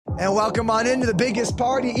And welcome on into the biggest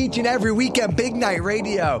party each and every weekend, Big Night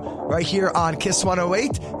Radio, right here on Kiss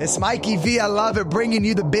 108. It's Mikey V, I love it, bringing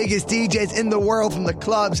you the biggest DJs in the world from the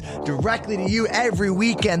clubs directly to you every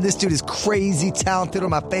weekend. This dude is crazy talented,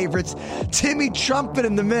 one of my favorites. Timmy Trumpet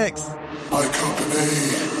in the mix. My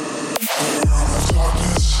company, around the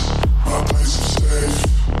darkness, my place is safe.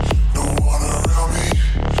 No one around me,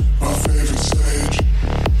 my favorite stage.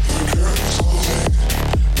 The curtains closing,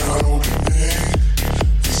 not opening.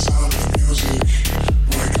 The sound of music,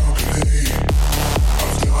 my company.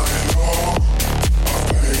 I've done it all, I've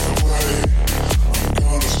paved the way. I'm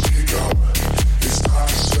gonna speak up, it's time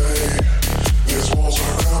to say. There's walls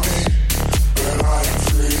around me, but I am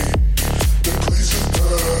free. The place of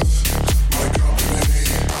birth, my company.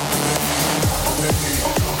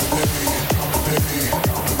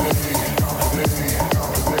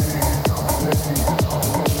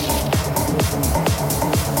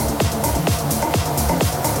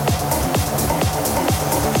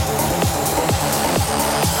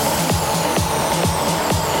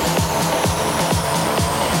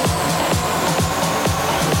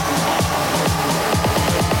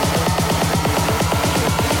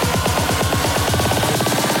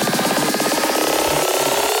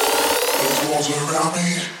 Around me,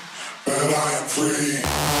 but I am free.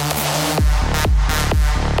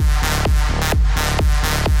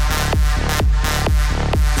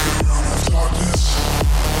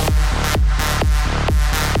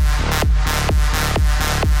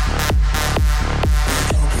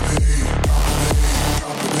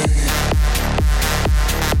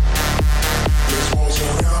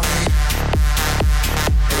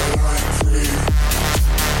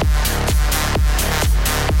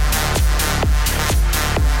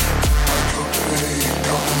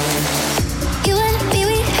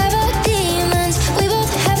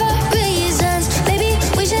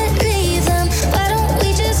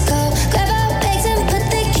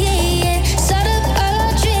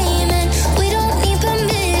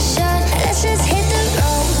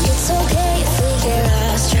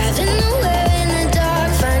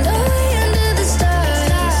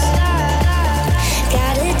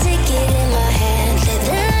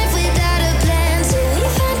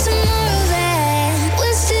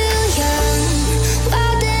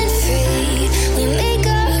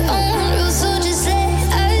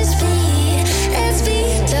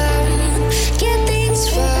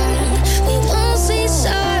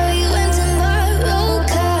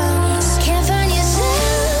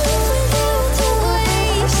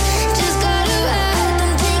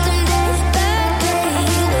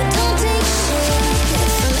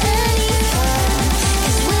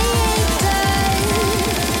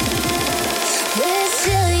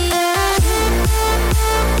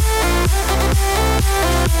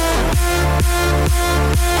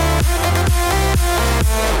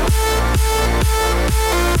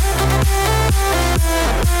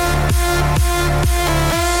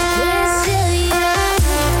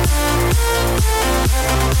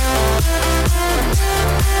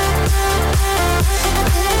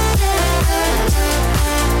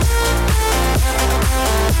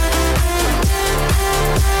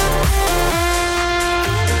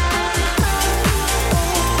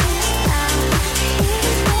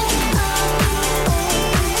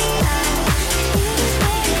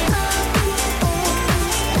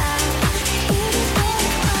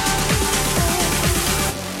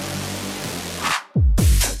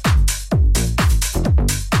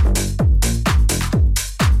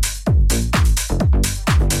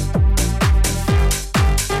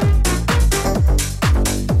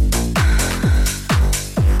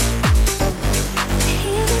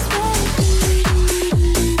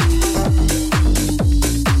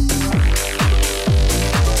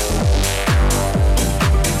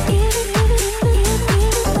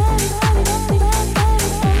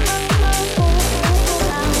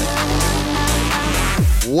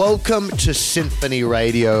 Welcome to Symphony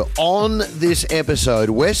Radio. On this episode,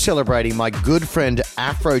 we're celebrating my good friend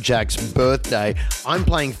Afrojack's birthday. I'm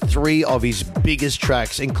playing 3 of his biggest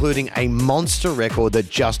tracks, including a monster record that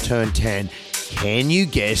just turned 10. Can you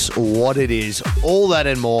guess what it is? All that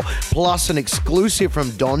and more, plus an exclusive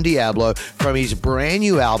from Don Diablo from his brand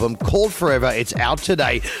new album called Forever. It's out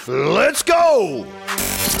today. Let's go!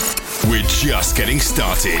 We're just getting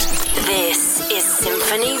started. This is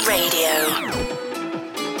Symphony Radio.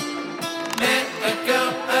 Met a girl,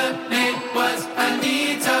 her name was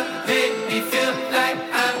Anita. Made me feel like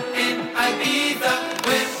I'm in Ibiza.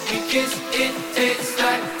 When we kiss, it tastes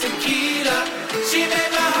like tequila. She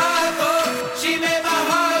made my heart go, she made my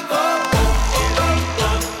heart go.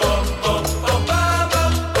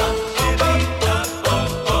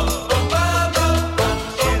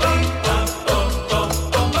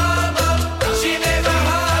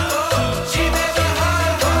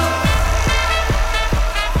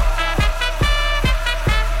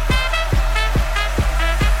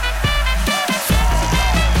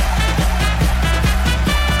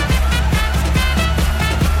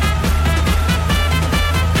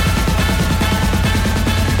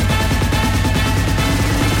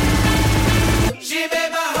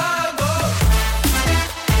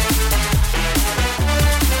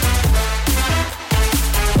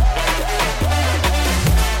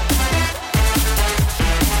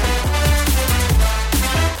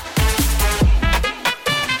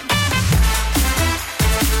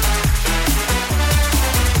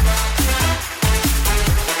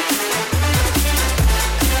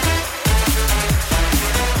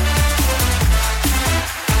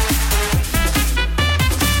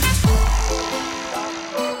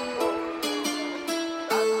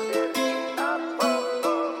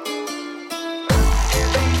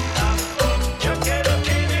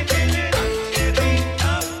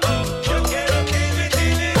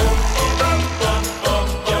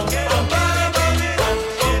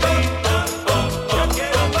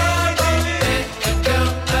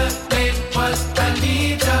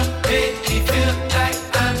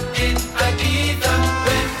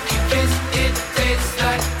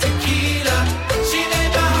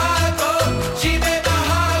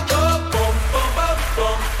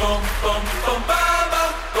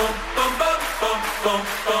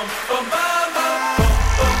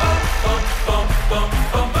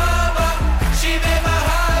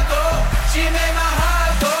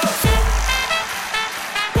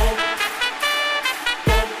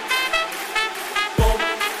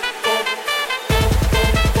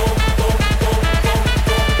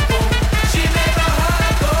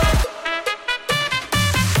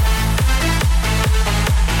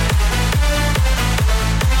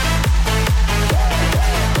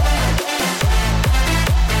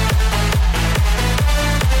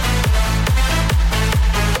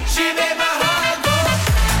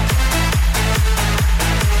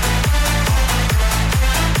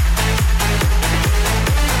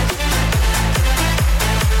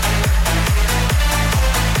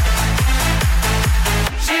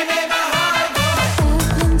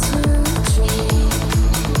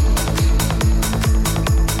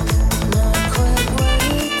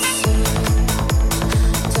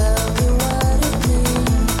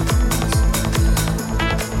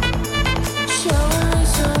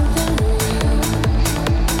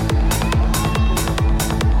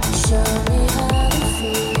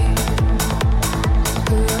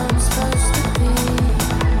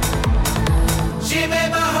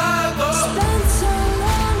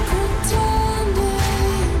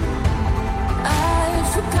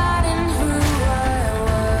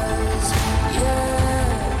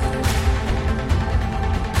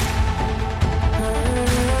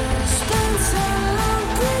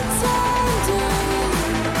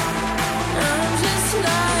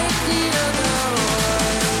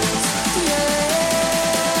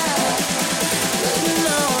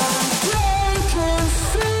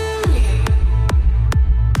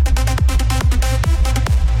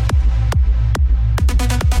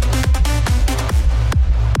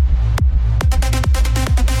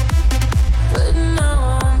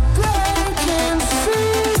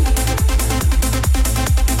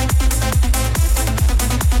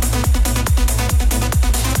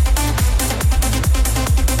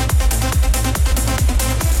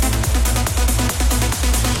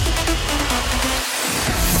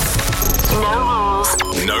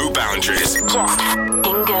 no boundaries. Just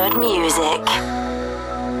f***ing good music.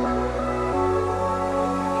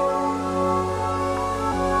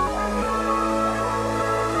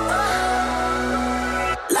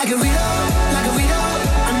 Like a widow,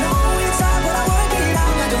 I know it's hard, but I work it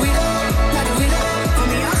out. Like a widow, on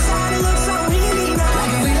the outside it looks so really nice.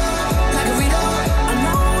 Like a widow, I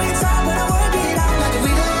know it's hard, but I work it out. Like a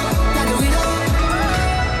widow,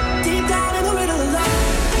 deep down in the middle of love.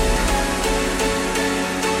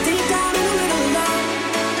 Deep down in the middle of love.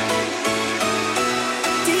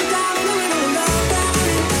 Deep down in the middle of love.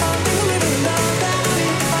 Up in the middle of love. Up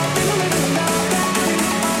in the middle of love.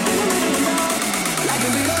 Like a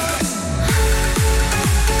widow.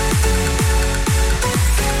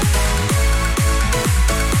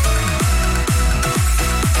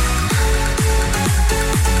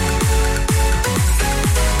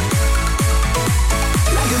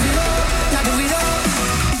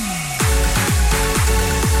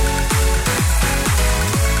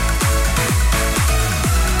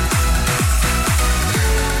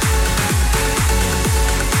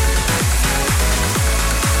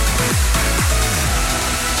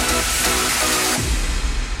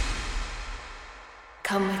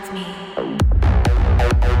 Come with me.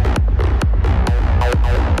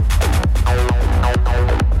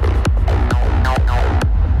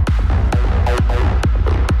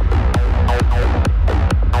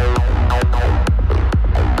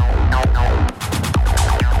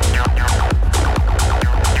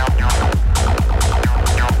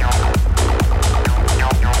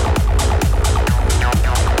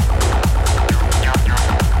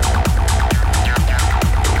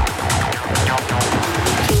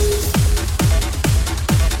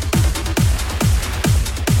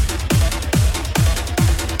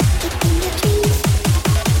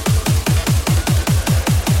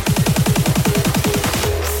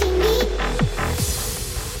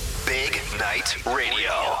 Big Night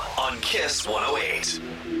Radio on Kiss 108.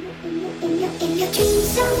 In your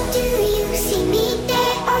dreams, so do you see me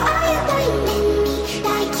there? Or are you blinding me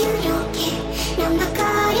like you don't care? Now my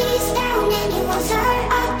guard is down and your walls are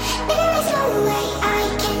up. There is no way I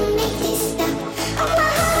can make this stop. Oh, my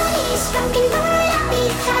heart is broken, but I'll be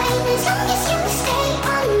fine as long as you stay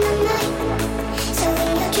on my mind. So in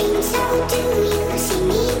your dreams, so do you see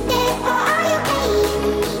me there? Or are you playing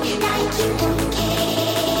me like you don't care?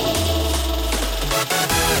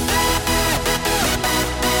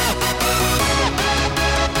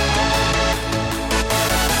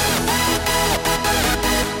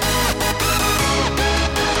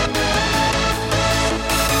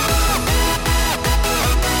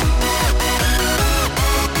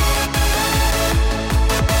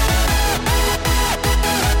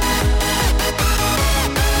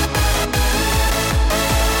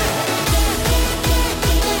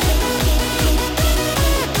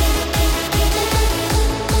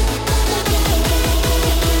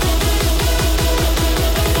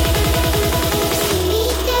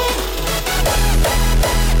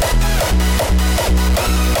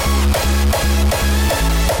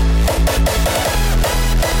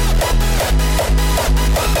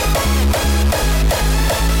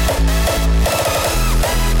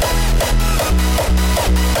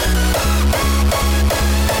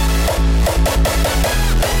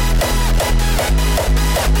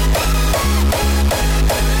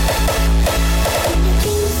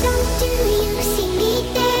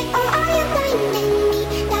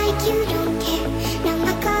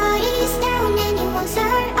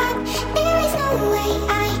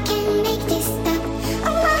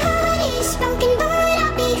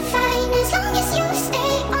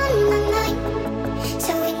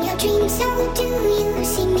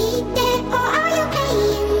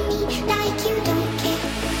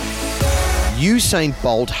 Usain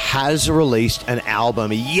Bolt has released an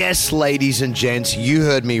album. Yes, ladies and gents, you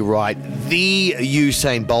heard me right. The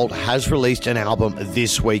Usain Bolt has released an album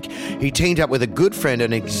this week. He teamed up with a good friend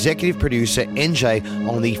and executive producer, NJ,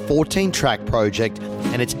 on the 14-track project,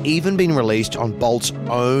 and it's even been released on Bolt's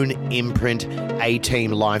own imprint,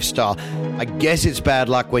 A-Team Lifestyle. I guess it's bad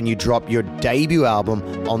luck when you drop your debut album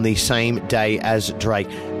on the same day as Drake.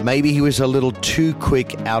 Maybe he was a little too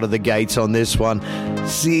quick out of the gates on this one.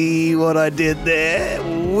 See what I did there?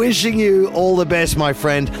 Wishing you all the best, my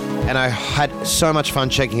friend. And I had so much fun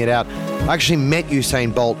checking it out. I actually met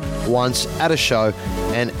Usain Bolt once at a show,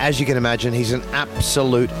 and as you can imagine, he's an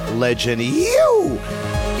absolute legend. You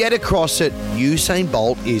get across it. Usain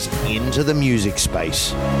Bolt is into the music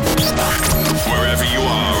space. Wherever you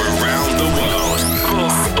are around the world,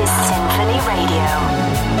 This is Symphony Radio.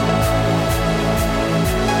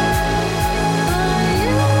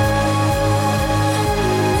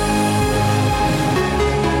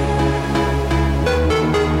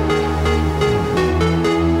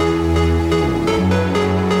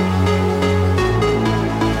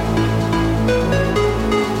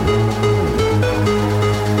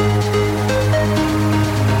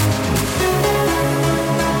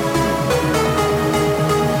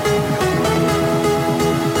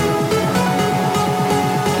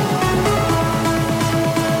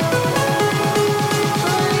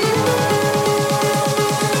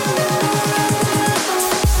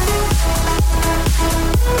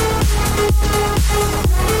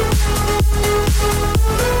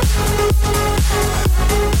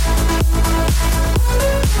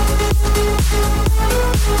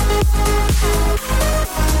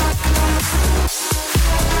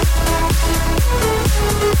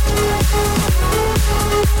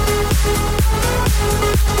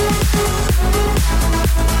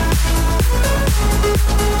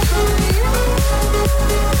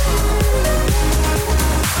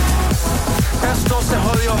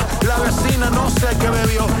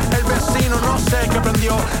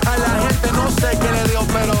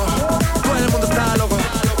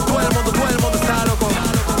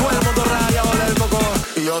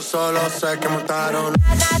 Yo solo sé que montaron.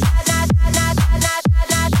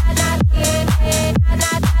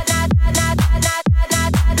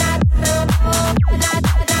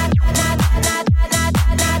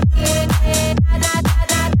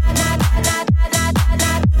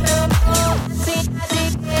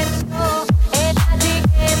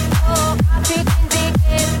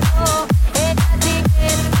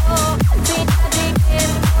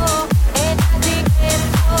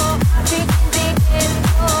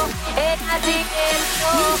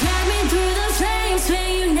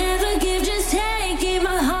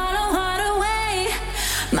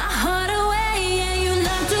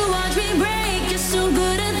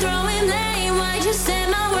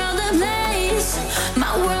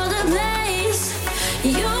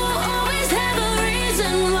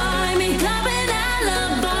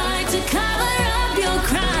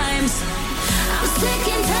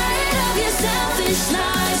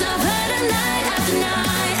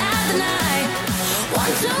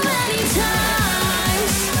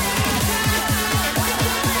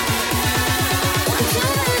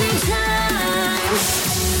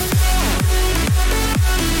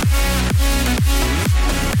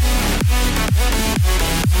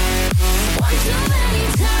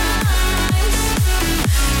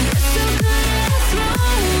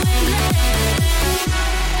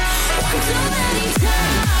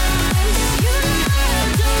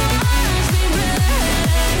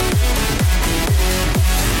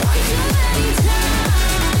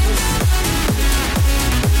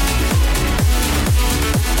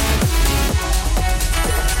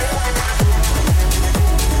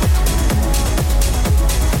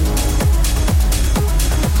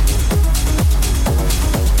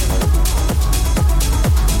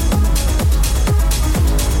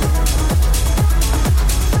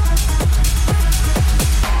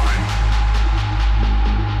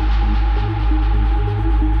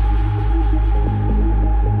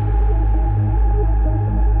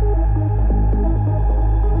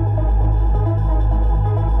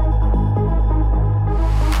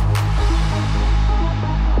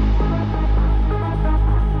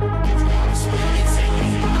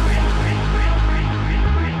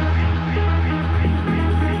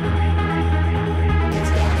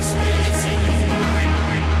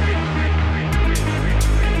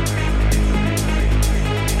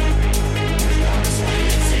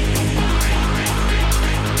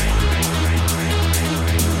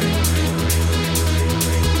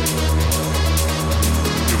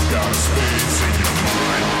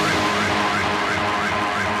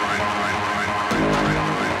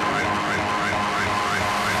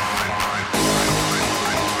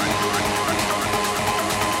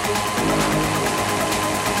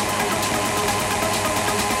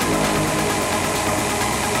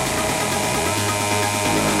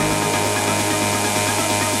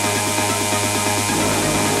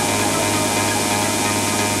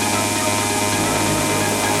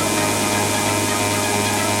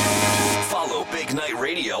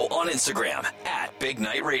 Instagram at Big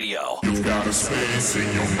Night Radio. You've got a space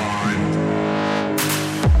in your mind.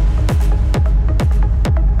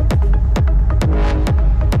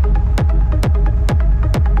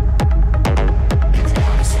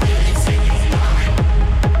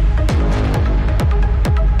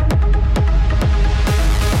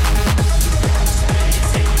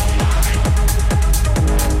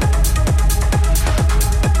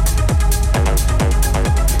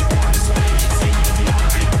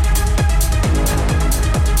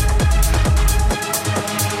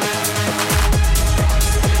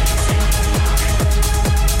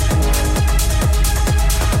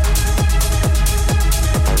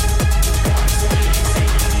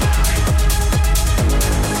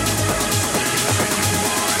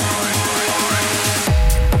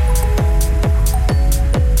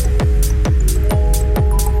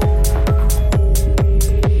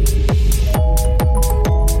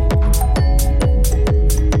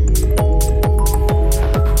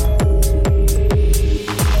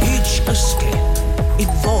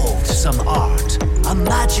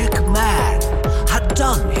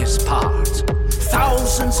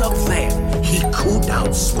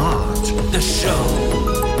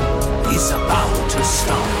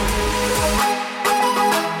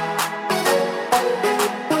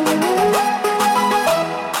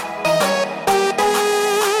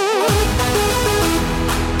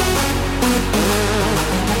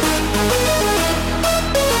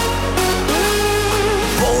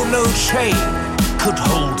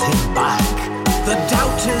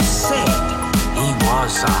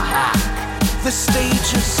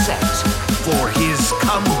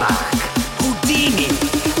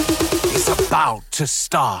 To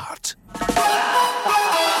start.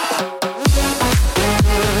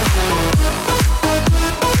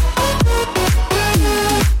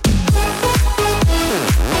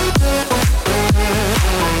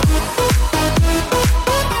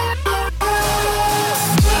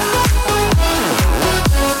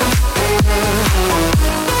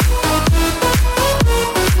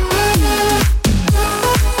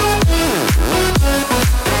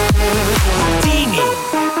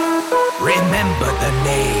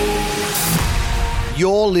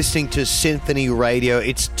 You're listening to Symphony Radio.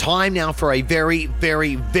 It's time now for a very,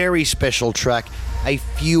 very, very special track. A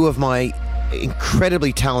few of my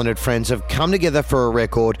incredibly talented friends have come together for a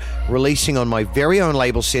record, releasing on my very own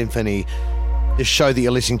label, Symphony. The show that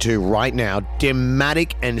you're listening to right now,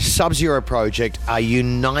 Dematic and Sub-Zero Project are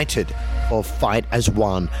united for Fight as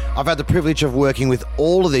One. I've had the privilege of working with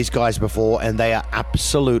all of these guys before, and they are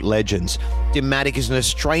absolute legends. Dematic is an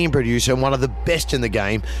Australian producer and one of the best in the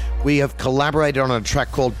game. We have collaborated on a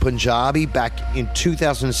track called Punjabi back in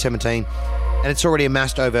 2017, and it's already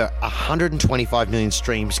amassed over 125 million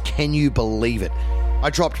streams. Can you believe it? I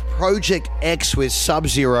dropped Project X with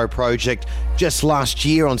Sub-Zero Project just last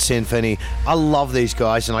year on Symphony. I love these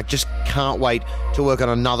guys, and I just can't wait to work on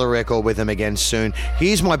another record with them again soon.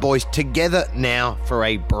 Here's my boys together now for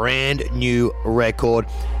a brand new record.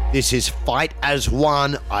 This is Fight as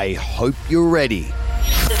One. I hope you're ready.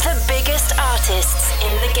 The biggest artists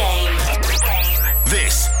in the game.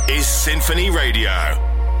 This is Symphony Radio.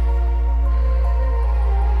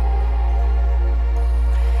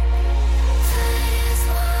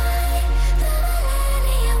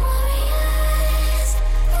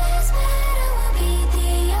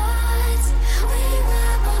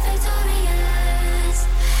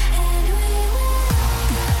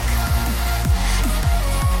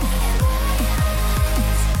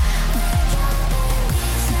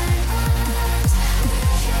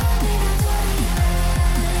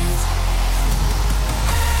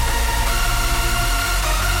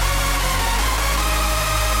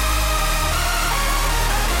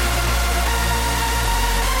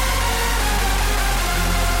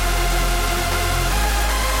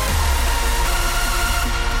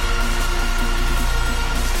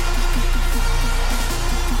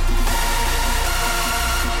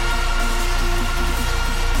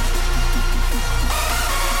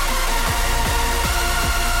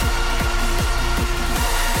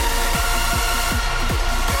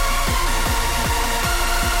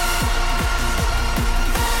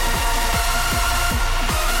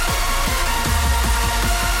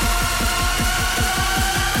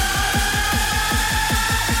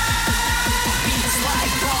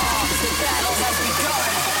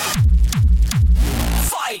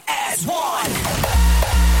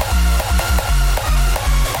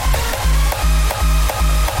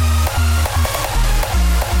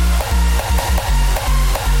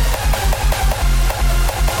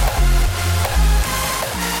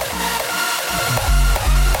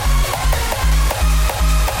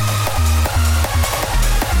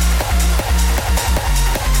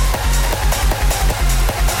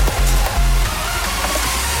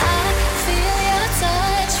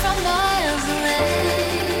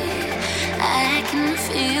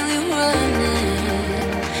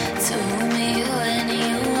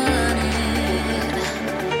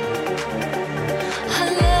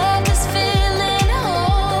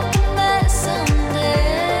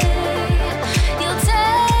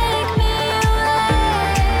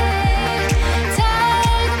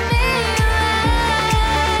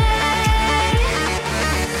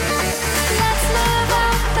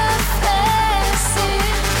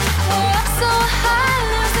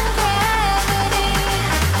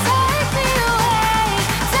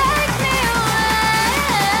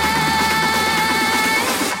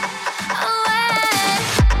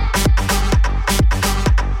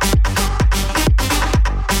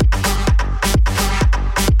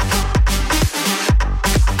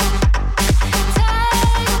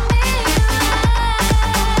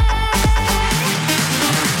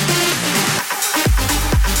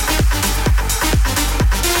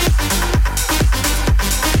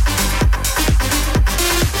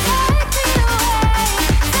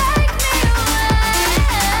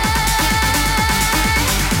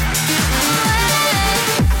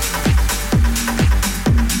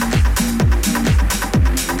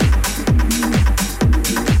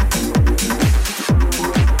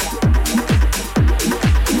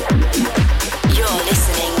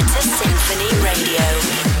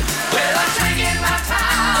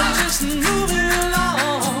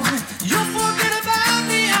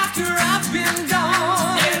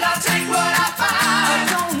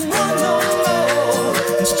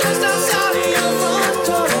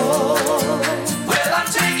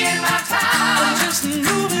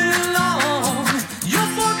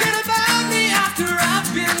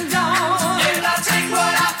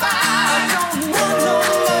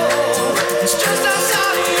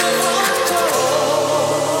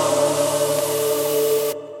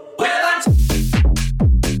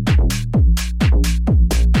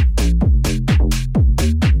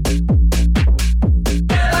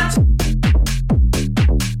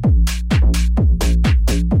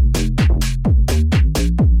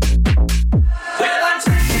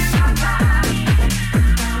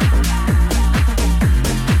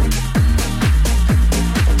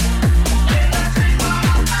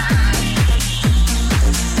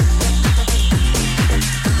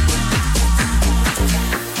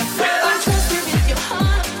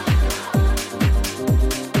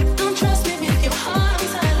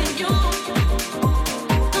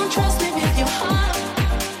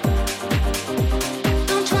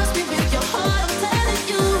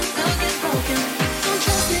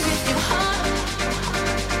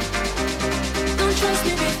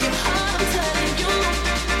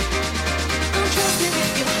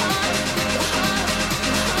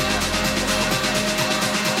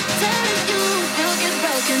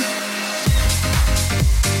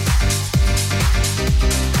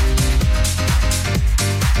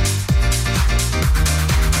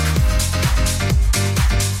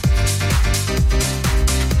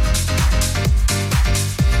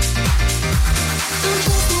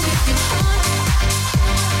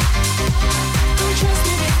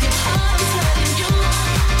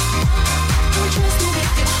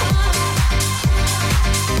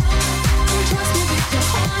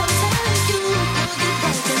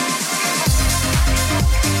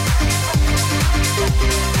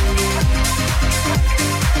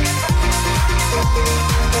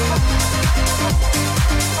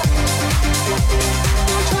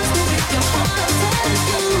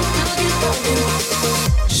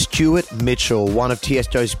 Stuart Mitchell, one of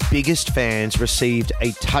Tiesto's biggest fans, received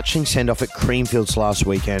a touching send-off at Creamfields last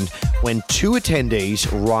weekend when two attendees,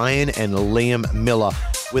 Ryan and Liam Miller,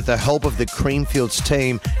 with the help of the Creamfields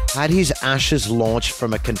team, had his ashes launched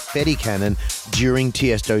from a confetti cannon during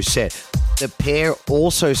Tiesto's set. The pair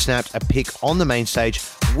also snapped a pic on the main stage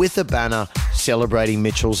with a banner celebrating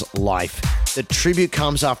Mitchell's life. The tribute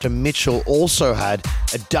comes after Mitchell also had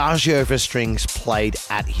Adagio for strings played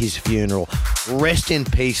at his funeral. Rest in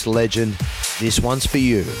peace, legend. This one's for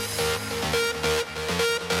you.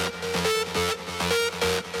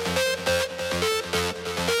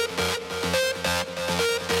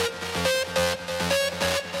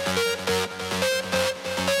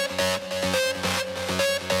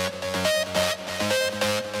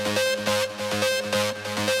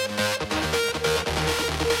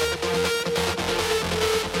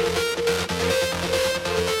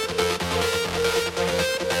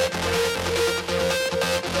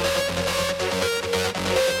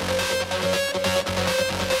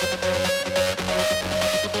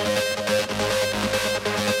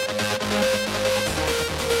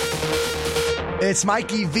 It's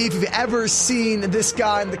Mikey V. If you've ever seen this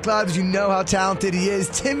guy in the clubs, you know how talented he is.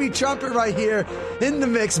 Timmy Trumpet right here in the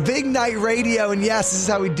mix. Big Night Radio. And yes, this is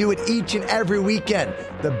how we do it each and every weekend.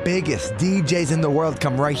 The biggest DJs in the world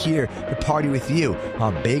come right here to party with you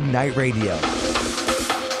on Big Night Radio.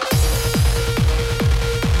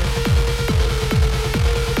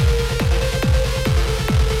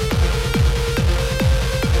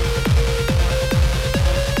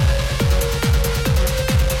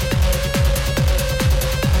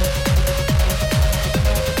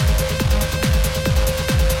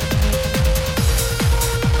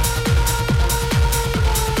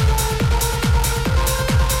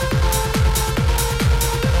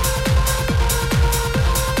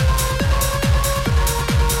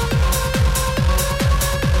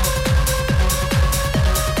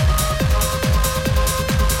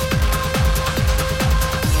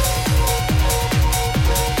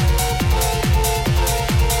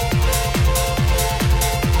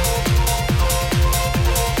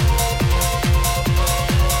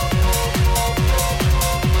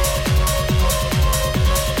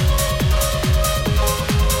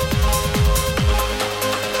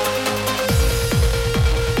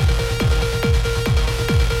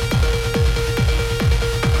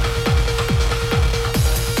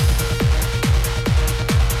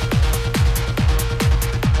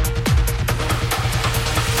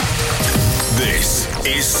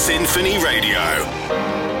 Symphony Radio.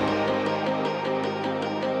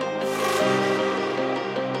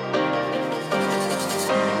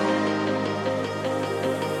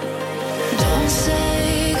 Don't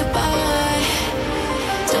say goodbye.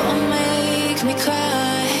 Don't make me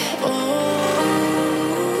cry.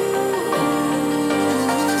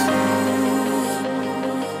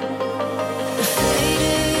 We're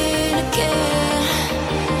fading again,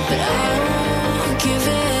 but I won't give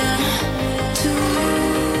in to you.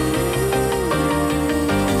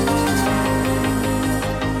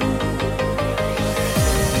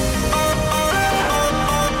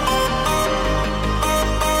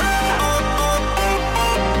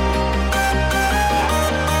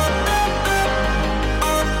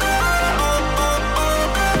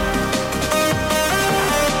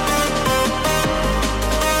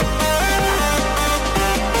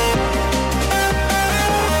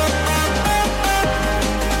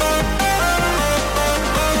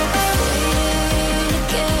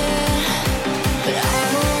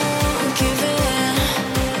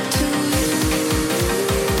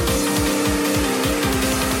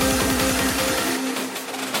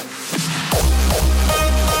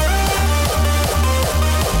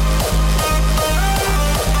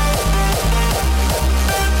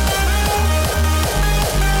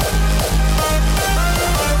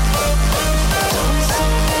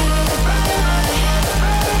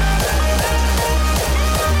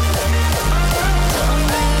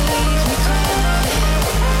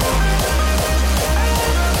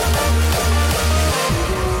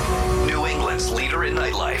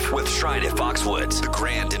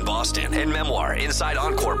 Inside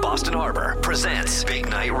Encore Boston Harbor presents Big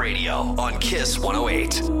Night Radio on Kiss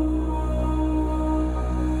 108.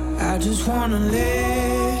 I just wanna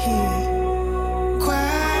lay here,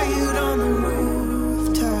 quiet on the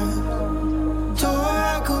rooftop,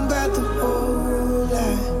 talk about the whole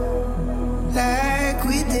life, like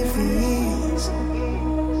we did for years,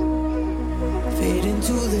 fade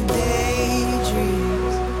into the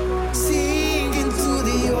daydreams, singing to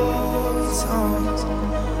the old songs.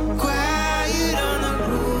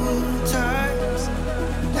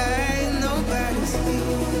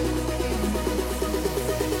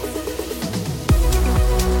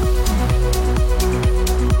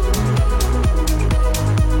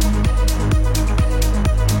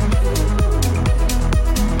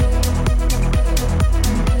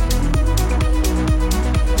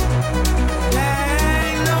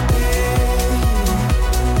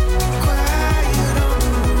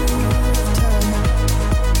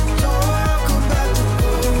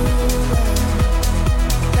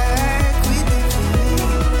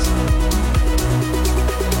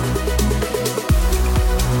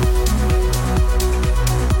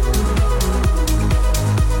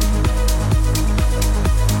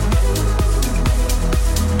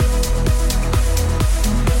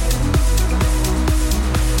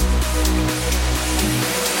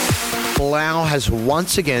 has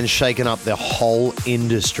once again shaken up the whole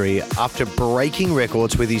industry after breaking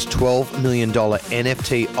records with his $12 million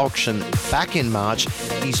NFT auction back in March.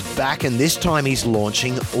 He's back, and this time he's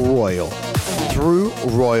launching Royal. Through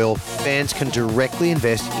Royal, fans can directly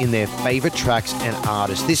invest in their favorite tracks and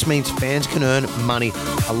artists. This means fans can earn money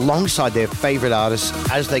alongside their favorite artists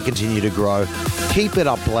as they continue to grow. Keep it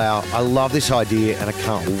up, Blau. I love this idea, and I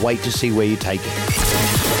can't wait to see where you take it.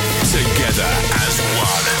 Together as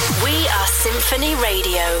one. We are Symphony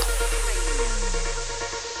Radio.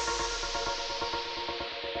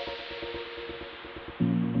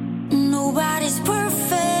 Nobody's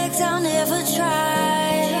perfect, I'll never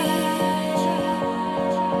try.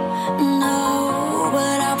 No,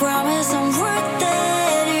 but I promise I'm worth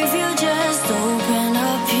it if you just open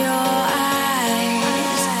up your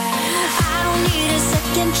eyes. I don't need a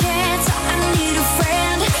second chance, I need a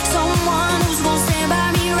friend, someone who's gonna stand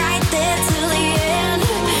by me right there till the end.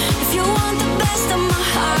 If you want the best of my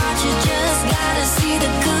heart, you just gotta see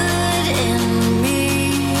the good in me.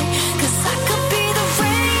 'Cause I could be the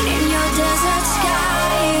rain in your desert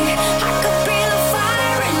sky, I could be the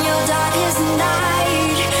fire in your darkest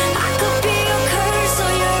night, I could be your curse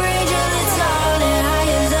or your angel, it's all in how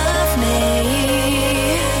you love me.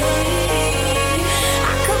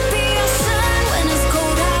 I could be your sun when it's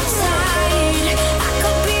cold outside, I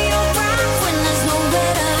could be your rock when there's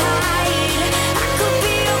nowhere to hide, I could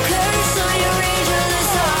be your curse or your angel,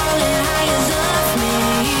 it's all in how you love me.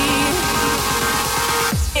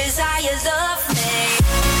 Is how you love me.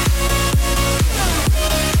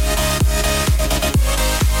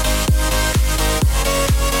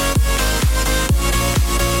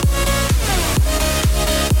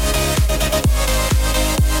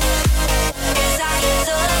 Is how you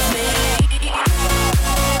love me.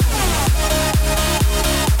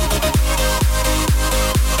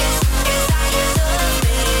 Is how you love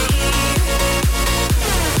me.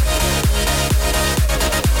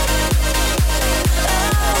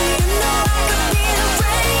 Oh, you know I could be the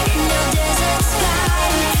rain in your desert sky,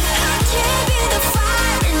 I can be the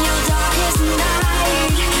fire in your darkest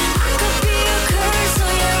night, I could be your curse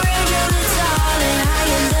or your angel, it's all in how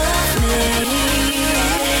you love me.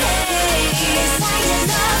 It's how you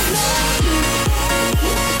love me.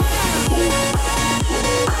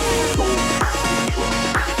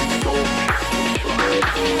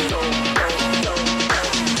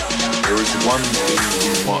 There is one thing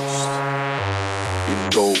we must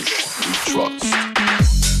indulge, we trust.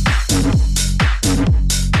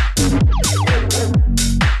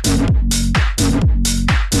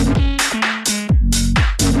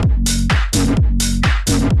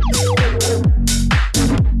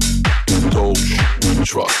 Indulge, we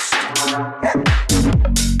trust.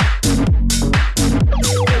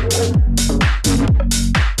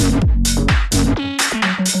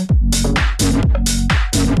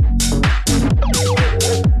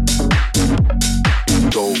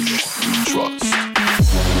 Indulge, we trust.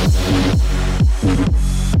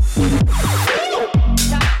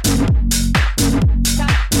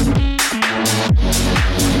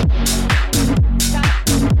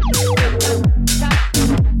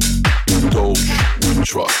 Indulge, we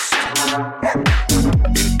trust.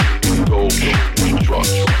 Indulge, we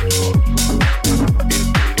trust.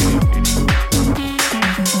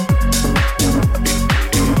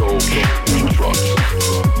 Indulge, we trust.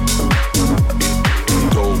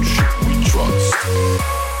 Indulge, we trust.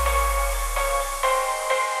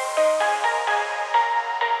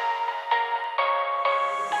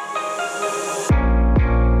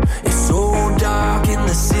 It's so dark in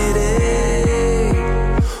the city,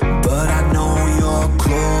 but I know you're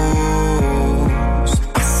close.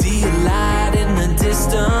 I see a light in the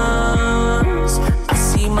distance, I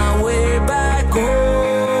see my way back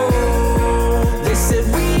home. They said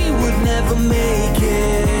we would never make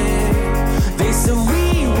it, they said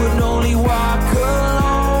we would only walk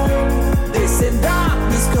alone. They said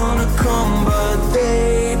darkness gonna come, but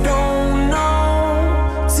they don't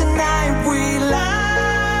know. Tonight we light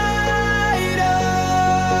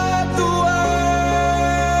up the world.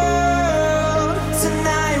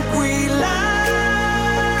 Tonight we light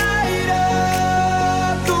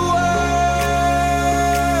up the world.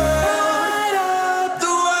 Light up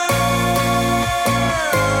the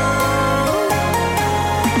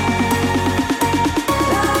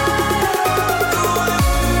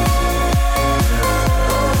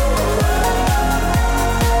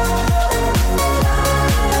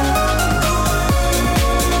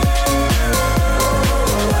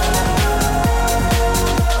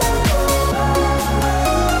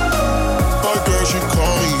My girl, she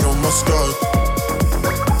call me on my stud.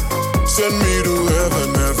 Send me to heaven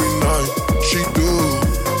every night. She do.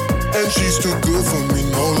 And she she's too good for me,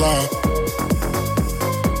 no lie.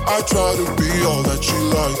 I try to be all that she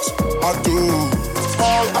likes, I do.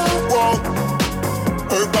 All I want,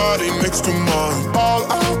 her body next to mine. All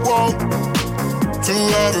I want, to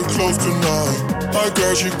have her close tonight. Like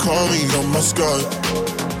girl, she call me on my Skype,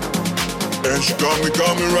 and she got me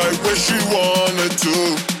right where she wanted to.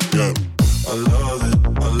 Yeah. I love it,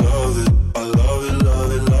 I love it, I love it,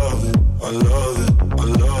 love it, love it. I love it, I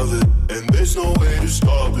love it, and there's no way to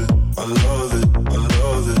stop it. I love it, I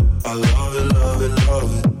love it, I love it, love it,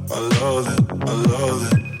 love it. I love it, I love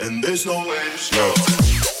it, and there's no way to stop it.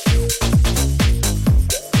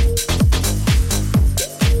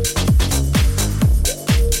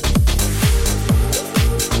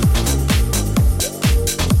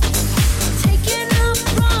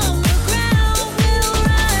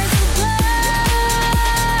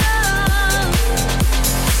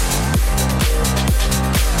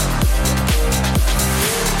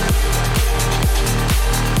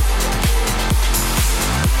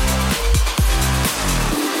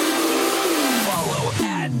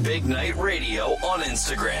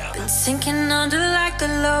 Instagram. Been sinking under like the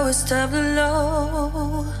lowest of the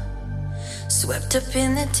low, swept up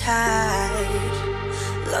in the tide,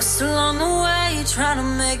 lost along the way, trying to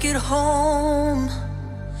make it home.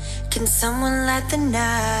 Can someone light the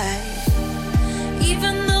night?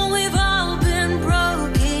 Even though we've all been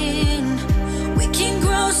broken, we can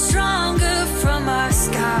grow stronger from our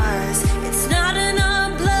scars. It's not in our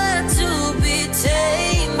blood to be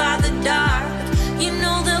tamed by the dark. You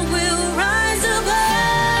know that we'll rise above.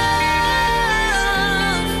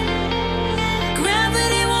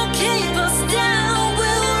 Gravity won't keep us down.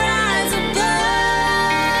 We'll rise above.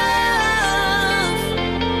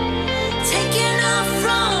 Taking off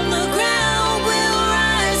from the ground, we'll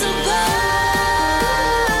rise above.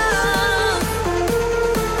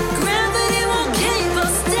 Gravity won't keep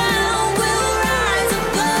us down. We'll rise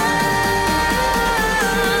above.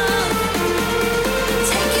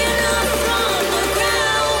 Taking off from the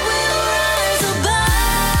ground, we'll rise above.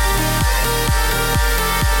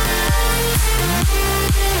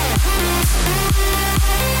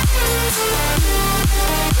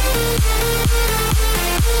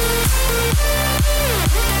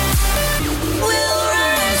 We'll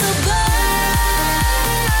rise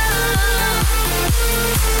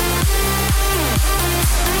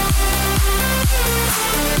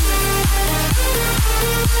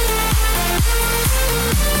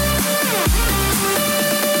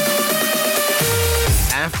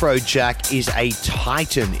Afrojack is a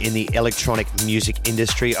titan in the electronic music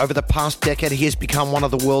industry. Over the past decade, he has become one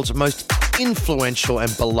of the world's most influential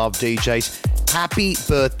and beloved DJs. Happy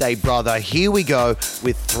birthday, brother. Here we go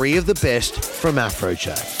with three of the best from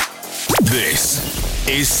Afrojack. This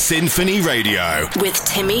is Symphony Radio. With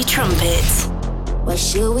Timmy Trumpet. Why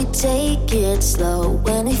should we take it slow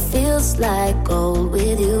when it feels like gold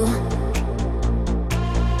with you?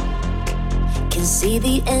 Can see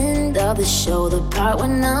the end of the show, the part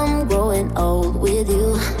when I'm growing old with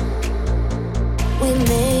you. We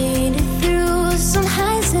made it through some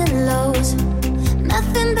highs and lows.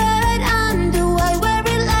 Nothing that I'd undo, I wear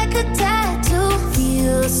it like a tattoo.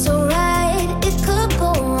 Feels so right, it could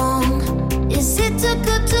go wrong. Is it too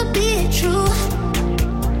good to be true?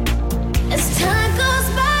 As time goes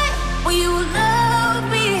by, will you love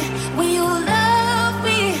me? Will you love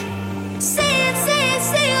me? Say it,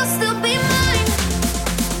 say you'll still be mine.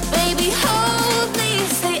 Baby, hold me,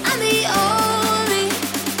 say I'm the only.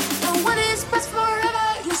 And what is best forever,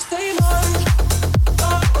 you stay mine.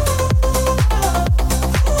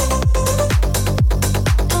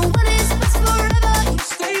 And what is best forever, you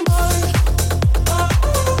stay mine.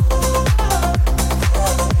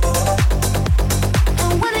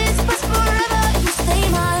 And what is best forever, you stay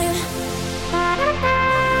mine.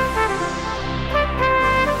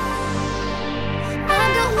 I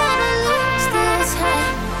don't wanna lose this high.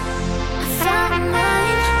 I found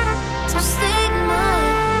mine, so stay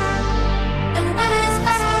mine. And what is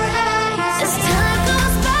best forever, you stay. As time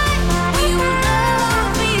goes by, will you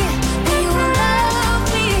love me? Will you love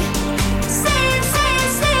me? Say it,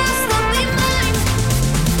 you'll still be mine.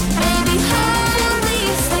 Baby, hold me,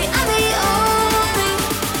 say I'm the only.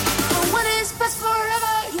 And what is best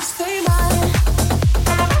forever, you stay mine.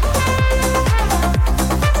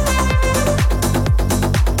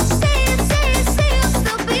 Say it, you'll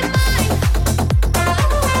still be mine.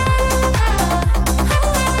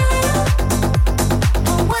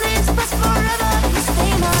 And what is best forever, you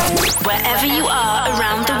stay mine. Wherever you are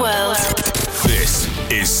around the world. This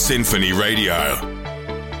is Symphony Radio.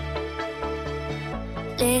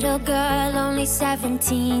 Little girl, only only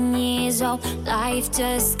 17 years old. Life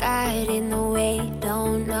just got in the way,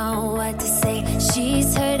 don't know what to say.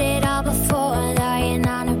 She's heard it all before, lying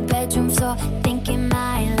on her bedroom floor, thinking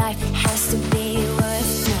my life has to be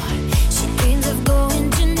worth more. She dreams of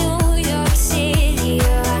going to New York City.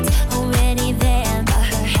 Her heart's already there, but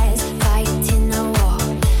her head's fighting a war.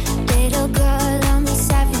 Little girl, only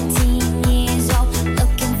 17 years old,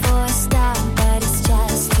 looking for a star, but it's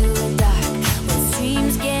just too dark. When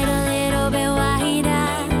dreams get a little bit wider,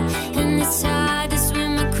 and it's hard to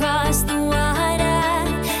swim across the water,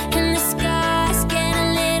 and the scars get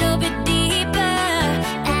a little bit deeper,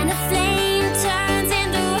 and a flame turns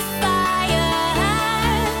into a fire.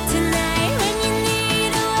 Tonight when you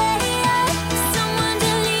need a way out, someone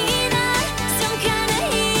to lean on, some kind of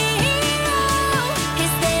hero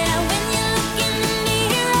is there. When you look in the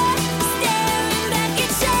mirror, staring back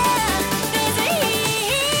at you, there's a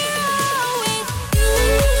hero with you.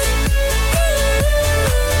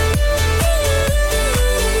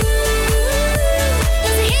 There's a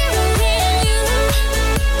hero in you.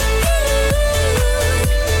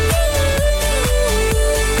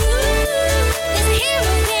 There's a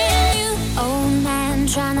hero in you. Old man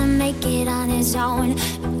trying to make it on his own,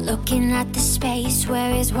 looking at the space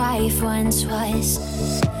where his wife once was.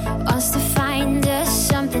 Wants to find us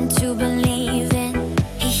something to believe in.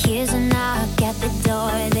 He hears a knock at the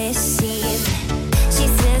door this eve. She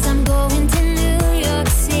says, I'm going to New York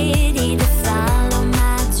City to follow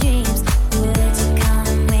my dreams. Would you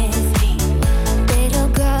come with me? Little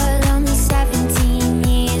girl, only 17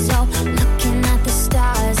 years old, looking at the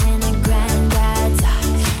stars in a granddad's heart.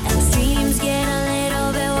 And dreams get a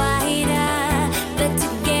little bit wider, but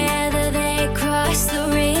together they cross the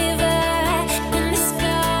river. And the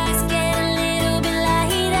scars get a little bit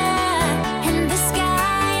lighter, and the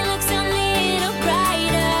sky looks a little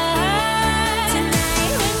brighter.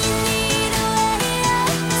 Tonight when you need a way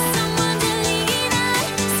out, someone to lean on,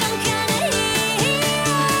 some kind of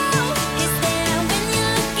hero is there. When you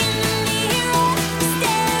look in the mirror,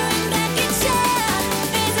 staring back at you,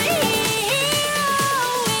 there's a hero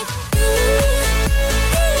with you.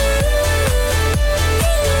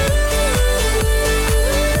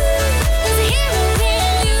 There's a hero in you. There's a hero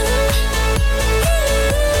in you.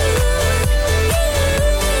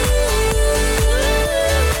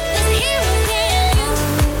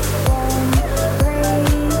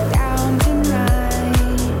 Break down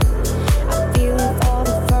tonight. I feel it for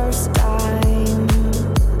the first time.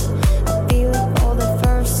 I feel it for the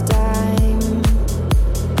first time.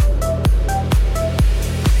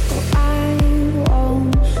 I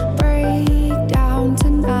won't break down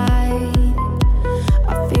tonight. I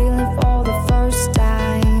feel it for the first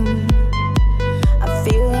time. I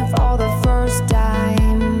feel it for the first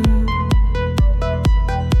time.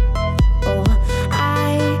 Oh,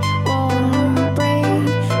 I won't break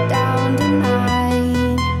down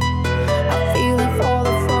tonight. I feel it for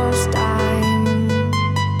the first time.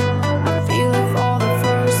 I feel it for the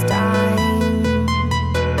first time.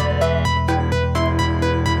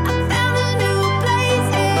 I found a new place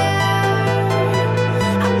here.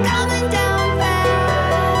 I'm coming down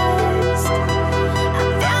fast. I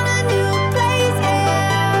found a new place here.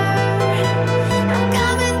 I'm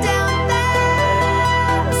coming down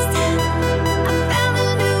fast. I found a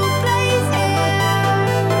new place here.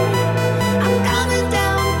 I'm coming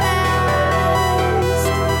down fast. I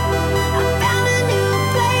found a new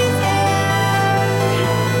place here.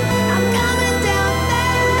 I'm coming down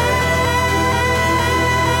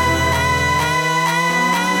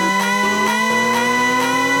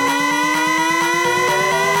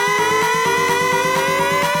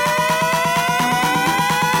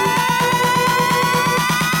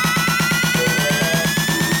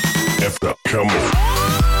F up, come on.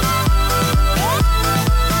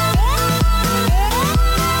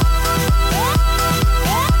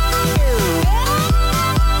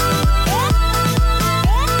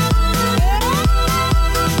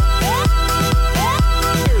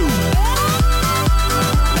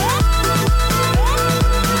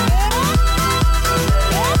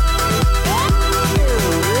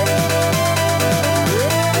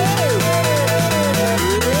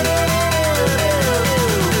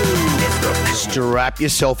 Strap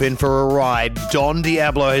yourself in for a ride. Don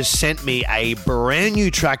Diablo has sent me a brand new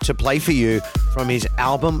track to play for you from his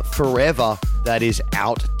album Forever that is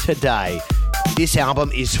out today. This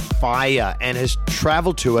album is fire and has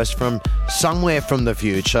traveled to us from somewhere from the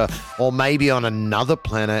future or maybe on another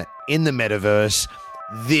planet in the metaverse.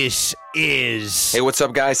 This is... Hey, what's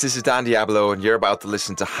up, guys? This is Don Diablo, and you're about to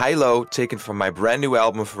listen to High Low, taken from my brand new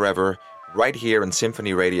album Forever, right here on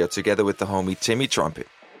Symphony Radio, together with the homie Timmy Trumpet.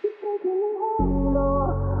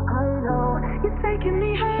 you're taking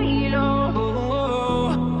me high,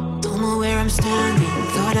 low. Don't know where I'm standing.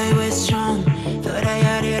 Thought I was strong. Thought I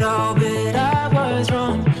had it all, but I was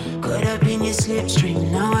wrong. Caught up in your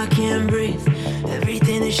slipstream. Now I can't breathe.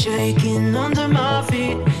 Everything is shaking under my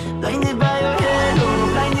feet. Blinded by your halo,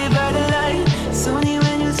 blinded by the light. It's only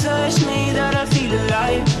when you touch me that I feel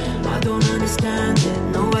alive. I don't understand it.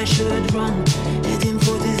 No, I should run. Heading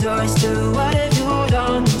for disaster. What have you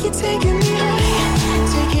done? You're taking me high,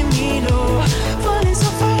 taking me low. Falling so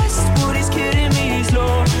fast, but it's getting me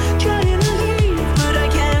slow. Trying to leave, but I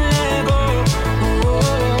can't let go.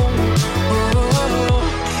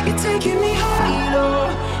 You're taking me high, low,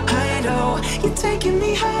 high, low. You're taking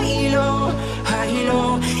me high, low, high,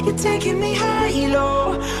 low. You're taking me high,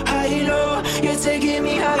 low, high, low. You're taking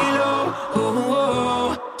me high, low.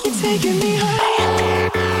 You're taking me high.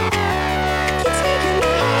 You're taking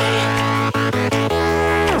me high.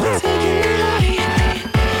 You're taking me high.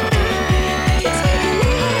 You're taking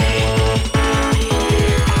me high. You're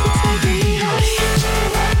taking me high.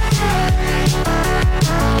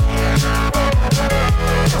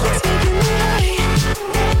 You're taking me high.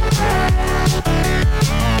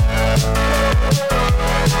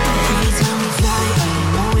 Every time we fly, I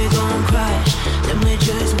know we're gonna crash. Then we're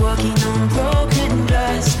just walking on broken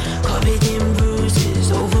glass. Covered in bruises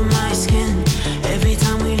over my skin. Every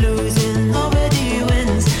time we lose and nobody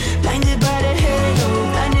wins. Blinded by the halo,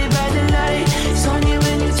 blinded by the light. It's only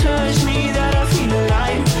when you touch me that I feel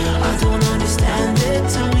alive. I don't understand it,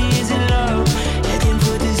 tell me is it love? Heading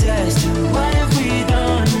for disaster, what have we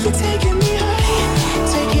done? You're taking me high,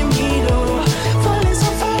 taking me low. Falling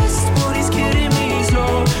so fast, but it's getting me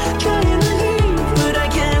slow. Trying to leave, but I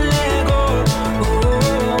can't let go.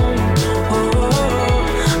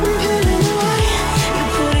 I'm feeling away, you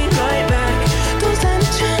put it right back. Don't stand a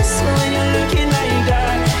chance when you're looking like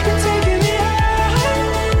that. You're taking me high,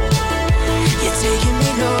 you're taking me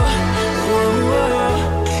low.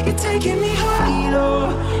 You're taking me high, low,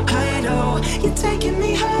 high, low. You're taking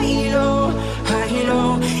me high, low, high,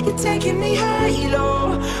 low. You're taking me high,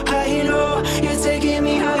 low, high, low. You're taking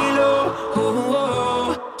me high,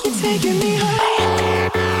 low. You're taking me high.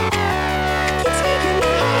 You're taking me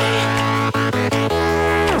high.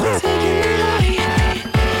 You're taking me high.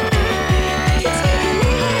 You're taking me high. You're taking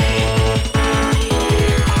me high.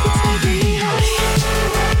 You're taking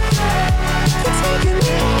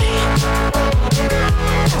me high.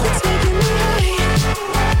 You're taking me high. You're taking me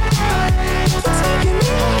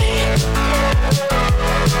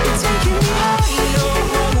high. You're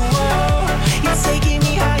taking me high, low. You're taking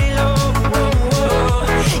me high, low.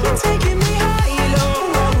 You're taking me high, low.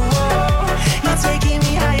 You're taking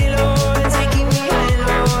me high, low.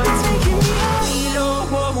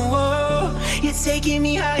 You're taking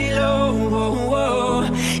me high, low.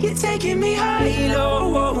 You're taking me high, low. You're taking me high,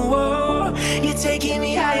 low. You're taking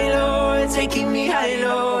me high, low. You're taking me high,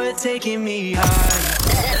 low. You're taking me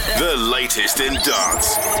high. The latest in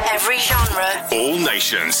dance. Every genre. All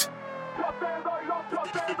nations.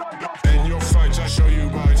 In your fight, I show you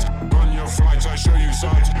might. On your flight, I show you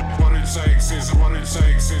sight. What it takes is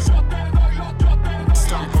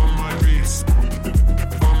stamp on my beats.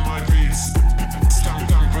 On my beats. Stamp,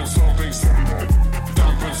 damp and stomping.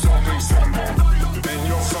 Damp and stomping. In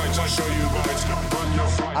your fight, I show you might. On your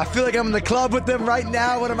flight. I feel like I'm in the club with them right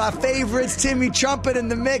now. One of my favorites, Timmy Trumpet in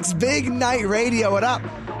the mix. Big Night Radio. What up?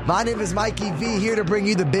 My name is Mikey V, here to bring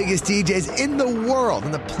you the biggest DJs in the world,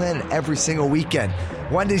 on the planet, every single weekend.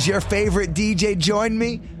 When does your favorite DJ join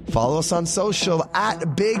me? Follow us on social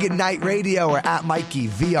at Big Night Radio or at Mikey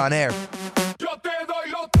V on air.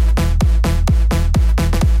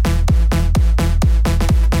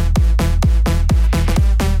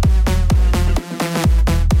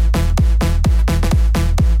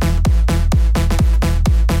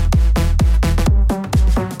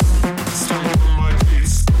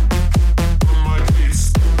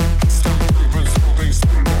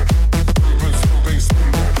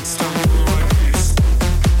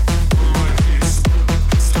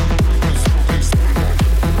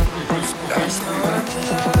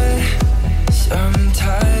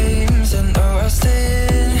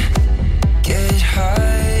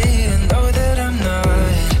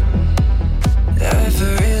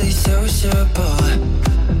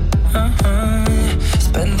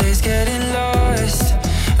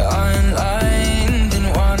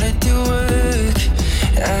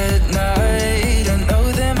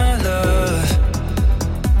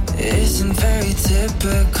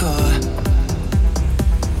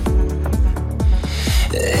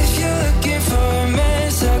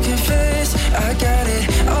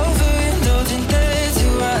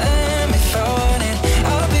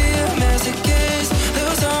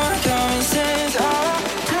 Say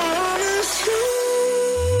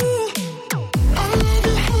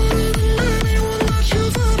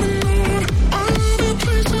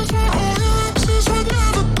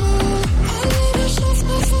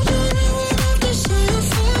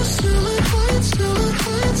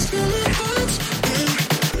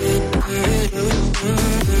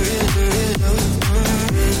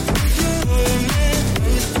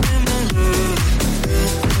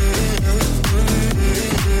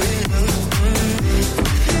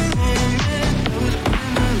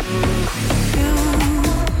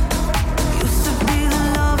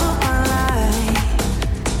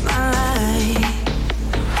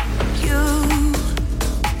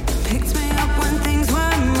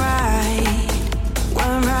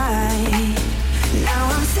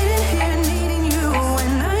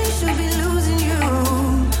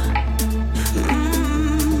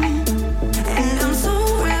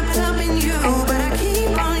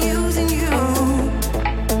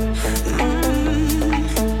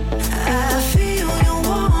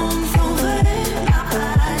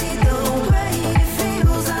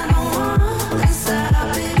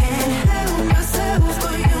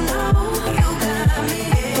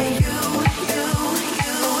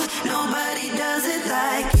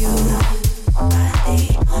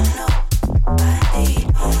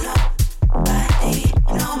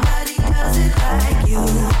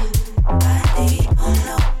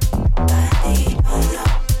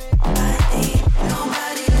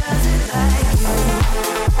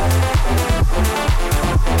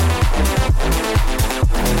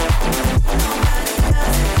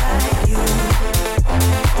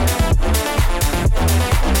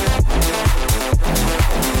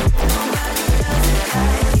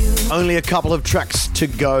Only a couple of tracks to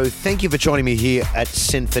go. Thank you for joining me here at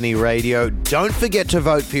Symphony Radio. Don't forget to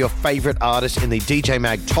vote for your favourite artist in the DJ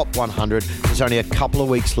Mag Top 100. There's only a couple of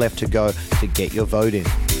weeks left to go to get your vote in.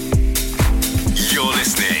 You're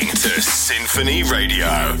listening to Symphony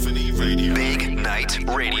Radio. Big Night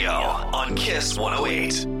Radio on Kiss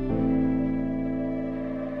 108.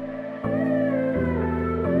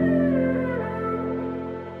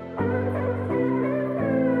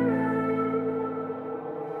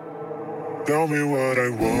 Tell me what I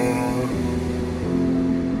want.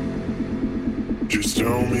 Just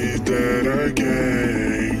tell me that I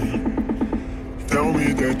can. Tell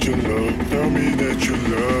me that you love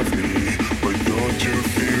me. But don't you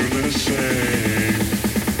feel the same?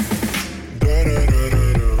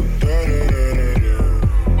 Da-da-da-da-da, da-da-da-da-da.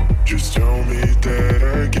 Just tell me that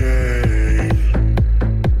I can.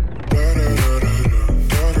 Da-da-da-da-da,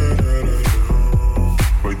 da-da-da-da-da.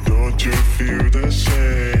 But don't you feel the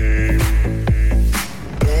same?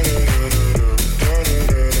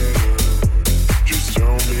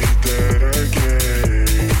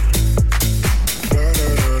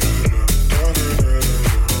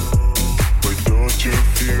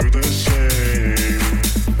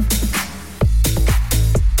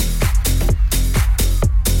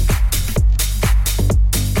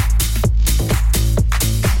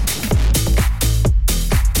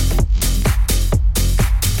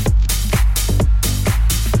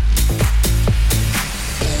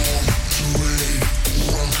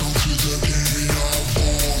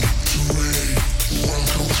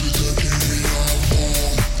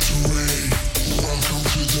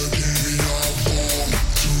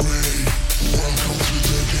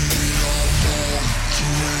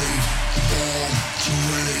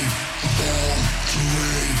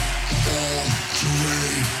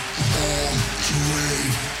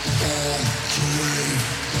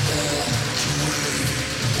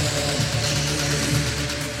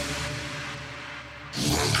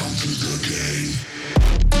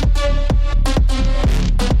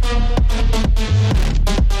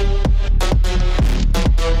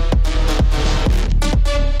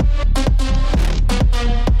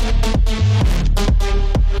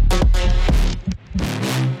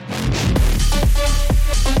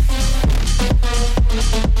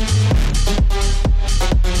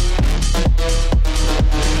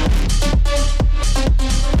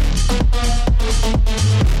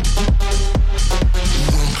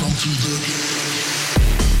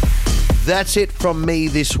 That's it from me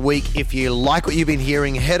this week. If you like what you've been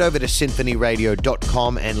hearing, head over to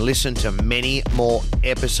symphonyradio.com and listen to many more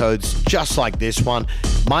episodes just like this one.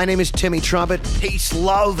 My name is Timmy Trumpet. Peace,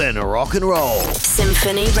 love, and rock and roll.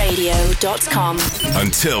 Symphonyradio.com.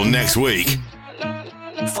 Until next week.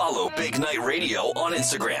 Follow Big Night Radio on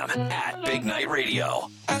Instagram at Big Night Radio.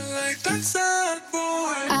 I like that sad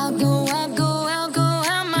boy. I'll go out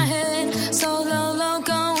my head. So low,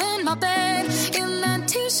 go in my bed. In that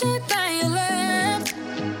t-shirt that you left.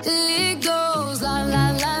 It goes la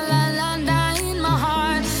la la la la la in my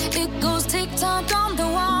heart. It goes tick-tock on the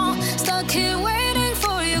wall. Stuck here waiting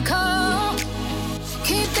for your call.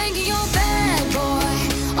 Keep thinking you're bad,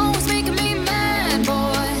 boy. Always making me mad,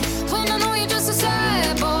 boy. When I know you're just a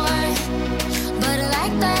sad boy. But I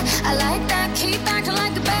like that. Keep acting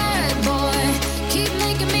like a bad boy. Keep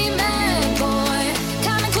making me mad, boy.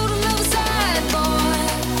 Kinda cool to love a sad boy.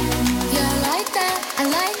 Yeah, I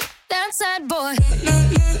like that sad boy.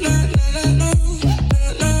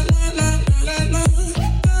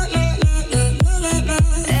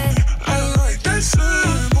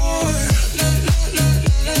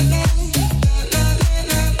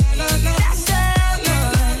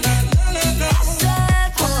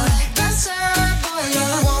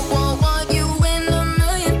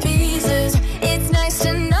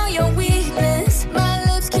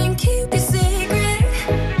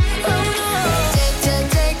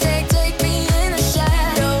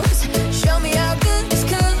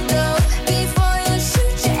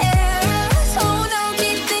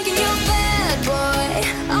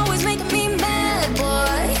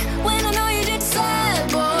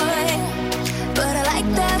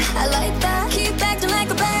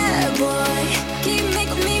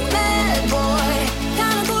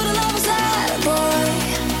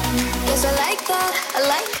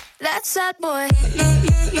 Sad boy.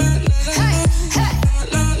 Hey.